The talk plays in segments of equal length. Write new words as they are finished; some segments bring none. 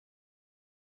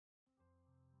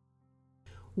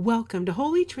Welcome to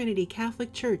Holy Trinity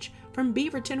Catholic Church from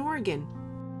Beaverton, Oregon.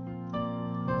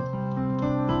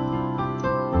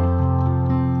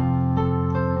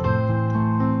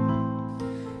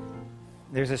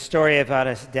 There's a story about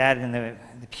a dad in the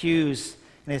pews,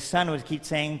 and his son would keep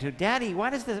saying to Daddy, why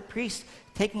does the priest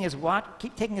keep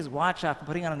taking his watch off and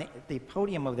putting it on the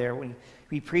podium over there when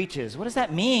he preaches? What does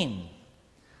that mean?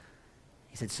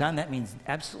 He said, son, that means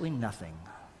absolutely nothing.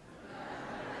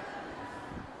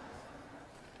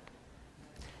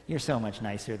 You're so much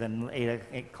nicer than 8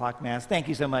 o'clock Mass. Thank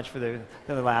you so much for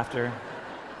the laughter.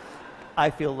 I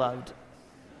feel loved.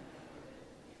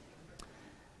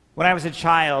 When I was a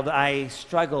child, I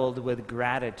struggled with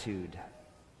gratitude.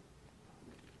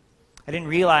 I didn't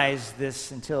realize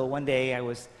this until one day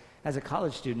as a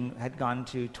college student, had gone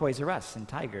to Toys R Us in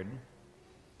Tigard.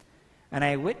 And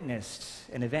I witnessed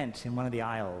an event in one of the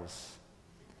aisles.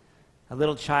 A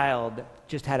little child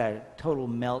just had a total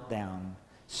meltdown,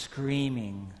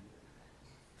 screaming,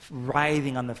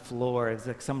 writhing on the floor. It's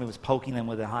like somebody was poking them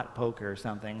with a hot poker or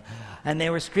something. And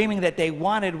they were screaming that they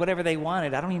wanted whatever they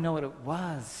wanted. I don't even know what it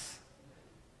was.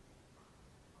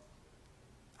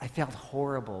 I felt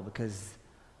horrible because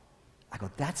I go,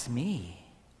 that's me.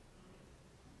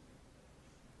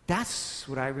 That's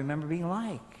what I remember being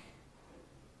like.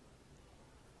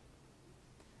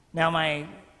 Now, my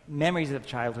memories of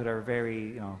childhood are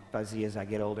very, fuzzy as I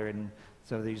get older, and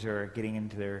so these are getting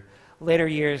into their later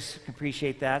years.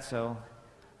 Appreciate that, so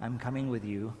I'm coming with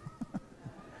you.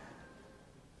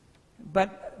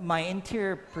 But my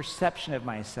interior perception of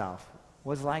myself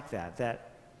was like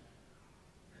that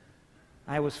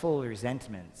I was full of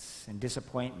resentments and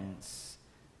disappointments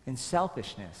and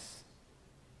selfishness.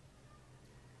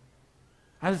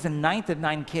 I was the ninth of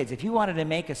 9 kids. If you wanted to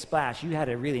make a splash, you had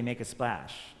to really make a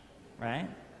splash, right?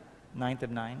 Ninth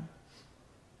of 9.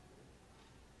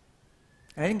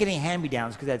 And I didn't get any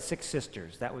hand-me-downs because I had 6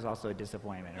 sisters. That was also a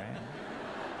disappointment, right?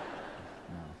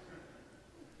 No.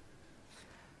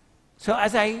 So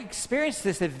as I experienced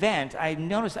this event, I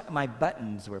noticed that my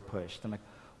buttons were pushed. I'm like,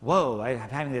 whoa, I'm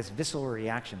having this visceral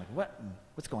reaction. Like,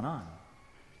 what's going on?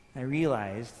 And I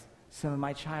realized some of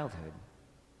my childhood.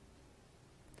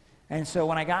 And so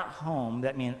when I got home,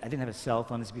 that meant I didn't have a cell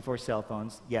phone. This is before cell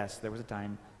phones. Yes, there was a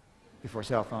time before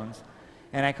cell phones.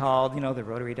 And I called, the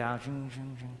rotary dial,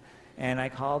 and I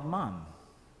called Mom.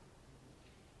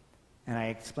 And I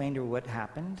explained to her what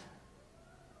happened.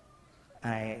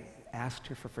 And I asked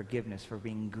her for forgiveness for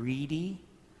being greedy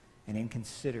and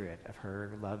inconsiderate of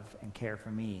her love and care for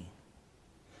me.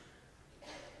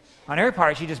 On her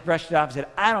part, she just brushed it off and said,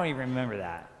 I don't even remember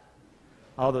that.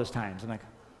 All those times. I'm like,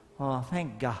 well,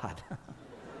 thank God.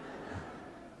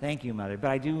 Thank you, Mother. But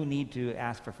I do need to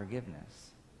ask for forgiveness.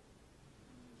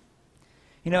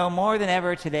 More than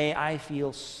ever today, I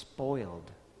feel spoiled.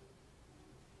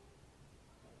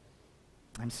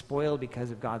 I'm spoiled because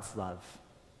of God's love.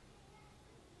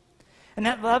 And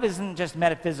that love isn't just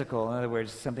metaphysical. In other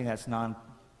words, something that's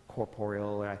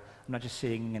non-corporeal. I'm not just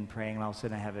sitting and praying and all of a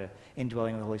sudden I have an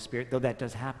indwelling of the Holy Spirit, though that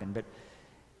does happen. But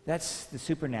that's the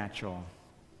supernatural.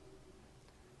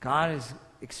 God has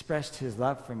expressed his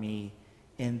love for me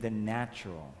in the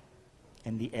natural,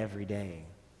 in the everyday.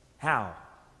 How?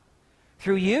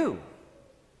 Through you.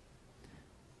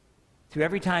 Through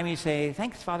every time you say,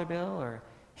 thanks, Father Bill, or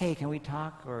hey, can we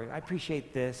talk, or I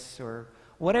appreciate this, or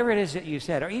whatever it is that you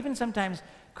said, or even sometimes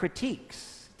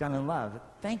critiques done in love.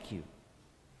 Thank you.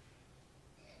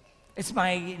 It's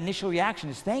my initial reaction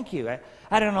is thank you.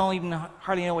 I don't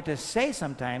hardly know what to say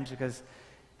sometimes because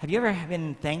have you ever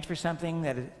been thanked for something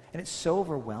and it's so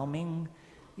overwhelming?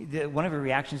 One of your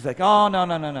reactions is like, oh, no,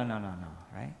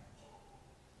 right?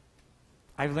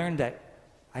 I've learned that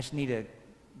I just need to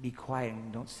be quiet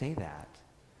and don't say that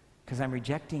because I'm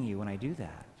rejecting you when I do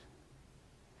that.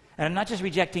 And I'm not just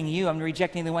rejecting you, I'm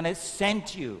rejecting the one that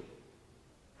sent you.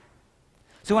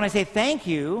 So when I say thank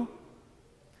you,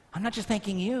 I'm not just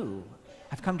thanking you.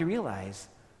 I've come to realize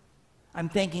I'm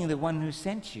thanking the one who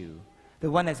sent you,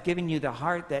 the one that's given you the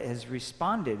heart that has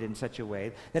responded in such a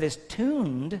way that is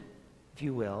tuned, if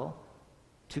you will,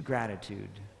 to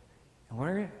gratitude.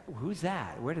 And who's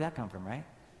that? Where did that come from, right?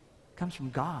 It comes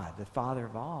from God, the Father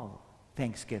of all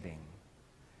thanksgiving.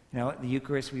 At the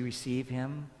Eucharist we receive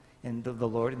him, and the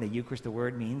Lord in the Eucharist, the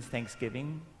word means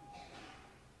thanksgiving.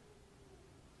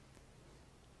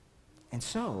 And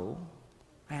so,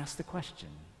 I ask the question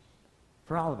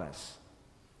for all of us.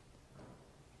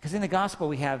 Because in the gospel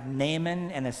we have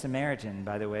Naaman and a Samaritan,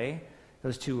 by the way.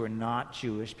 Those two were not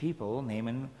Jewish people.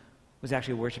 Naaman was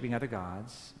actually worshiping other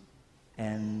gods.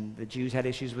 And the Jews had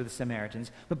issues with the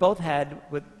Samaritans. But both had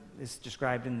what is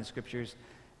described in the scriptures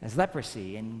as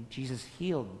leprosy. And Jesus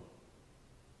healed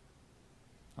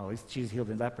Oh, she was healed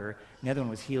in leper. And the other one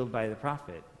was healed by the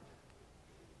prophet.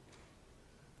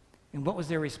 And what was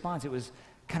their response? It was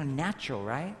kind of natural,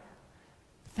 right?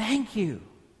 Thank you.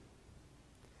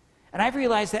 And I've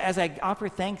realized that as I offer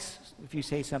thanks, if you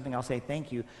say something, I'll say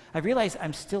thank you. I've realized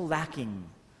I'm still lacking.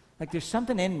 Like there's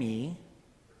something in me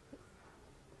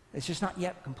that's just not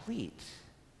yet complete.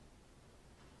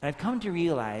 And I've come to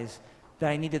realize that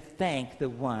I need to thank the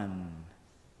one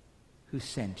who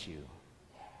sent you.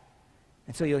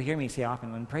 And so you'll hear me say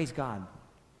often, "When praise God."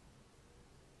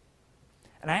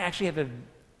 And I actually have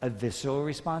a visceral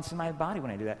response in my body when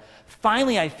I do that.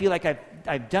 Finally, I feel like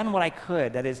I've done what I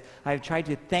could. That is, I've tried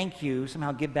to thank you,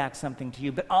 somehow give back something to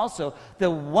you, but also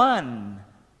the one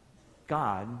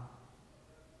God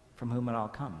from whom it all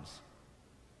comes.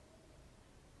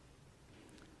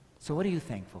 So what are you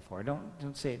thankful for?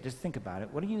 Don't say it, just think about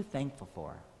it. What are you thankful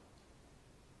for?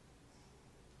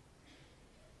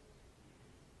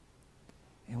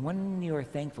 And when you are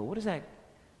thankful, what does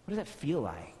that feel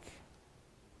like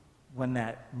when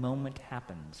that moment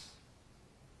happens?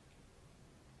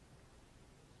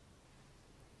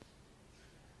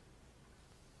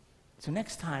 So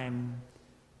next time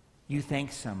you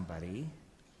thank somebody,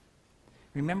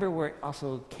 remember where it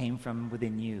also came from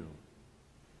within you.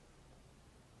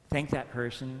 Thank that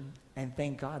person and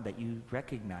thank God that you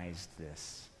recognized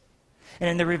this. And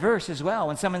in the reverse as well,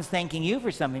 when someone's thanking you for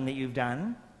something that you've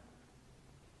done,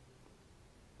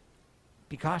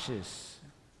 be cautious.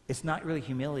 It's not really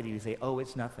humility to say, "Oh,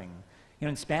 it's nothing." You know,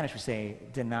 in Spanish we say,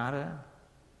 "de nada,"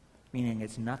 meaning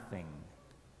it's nothing.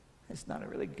 It's not a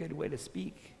really good way to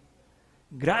speak.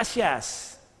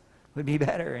 "Gracias" would be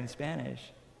better in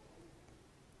Spanish.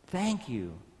 Thank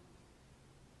you.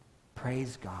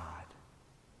 Praise God.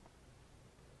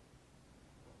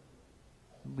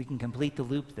 We can complete the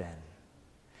loop then.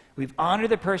 We've honored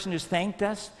the person who's thanked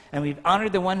us, and we've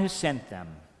honored the one who sent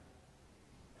them,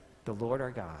 the Lord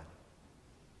our God.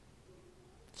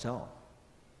 So,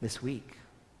 this week,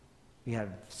 we have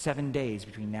 7 days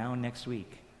between now and next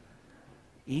week.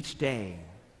 Each day,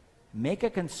 make a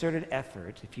concerted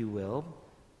effort, if you will,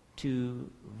 to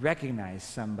recognize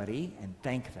somebody and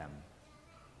thank them.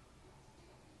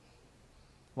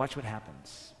 Watch what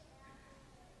happens.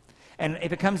 And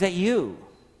if it comes at you,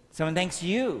 someone thanks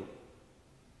you,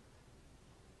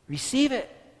 receive it.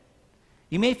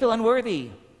 You may feel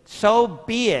unworthy. So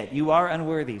be it. You are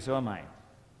unworthy. So am I.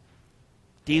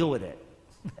 Deal with it.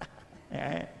 All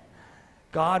right?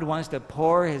 God wants to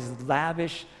pour his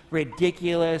lavish,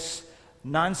 ridiculous,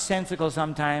 nonsensical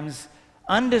sometimes,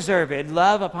 undeserved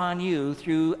love upon you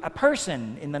through a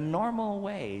person in the normal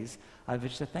ways of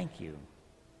which to thank you.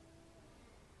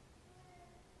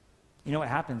 You know what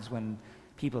happens when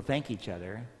people thank each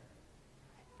other?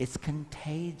 It's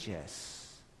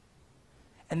contagious.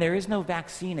 And there is no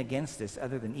vaccine against this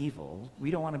other than evil. We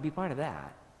don't want to be part of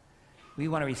that. We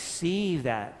want to receive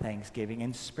that thanksgiving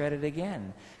and spread it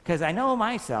again. Because I know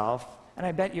myself, and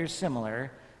I bet you're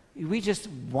similar, we just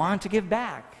want to give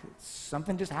back.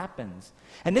 Something just happens.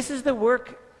 And this is the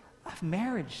work of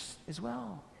marriage as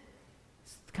well.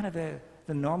 It's kind of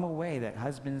the normal way that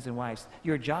husbands and wives,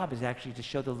 your job is actually to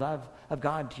show the love of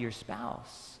God to your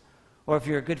spouse. Or if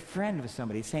you're a good friend with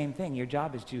somebody, same thing. Your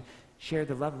job is to share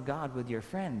the love of God with your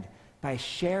friend by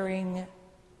sharing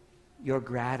your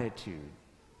gratitude.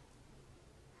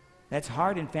 That's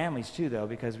hard in families too, though,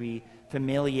 because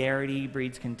familiarity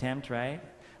breeds contempt, right?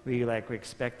 We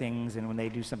expect things, and when they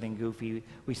do something goofy,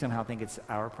 we somehow think it's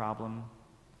our problem,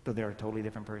 though they're a totally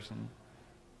different person.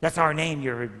 That's our name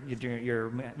you're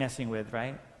messing with,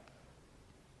 right?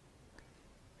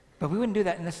 But we wouldn't do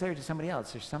that necessarily to somebody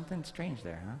else. There's something strange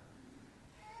there, huh?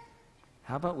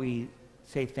 How about we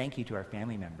say thank you to our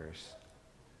family members?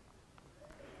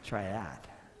 Try that.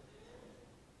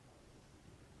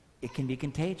 It can be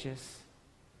contagious.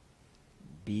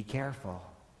 Be careful,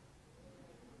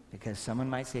 because someone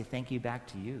might say thank you back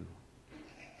to you.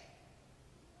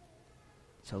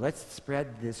 So let's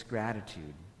spread this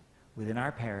gratitude within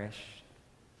our parish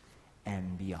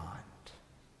and beyond.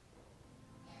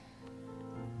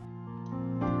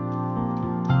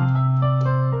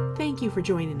 Thank you for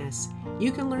joining us.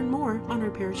 You can learn more on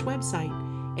our parish website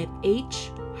at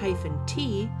h-t.org.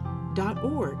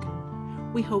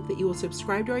 We hope that you will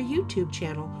subscribe to our YouTube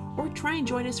channel or try and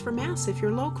join us for Mass if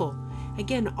you're local.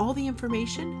 Again, all the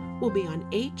information will be on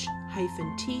h-t.org.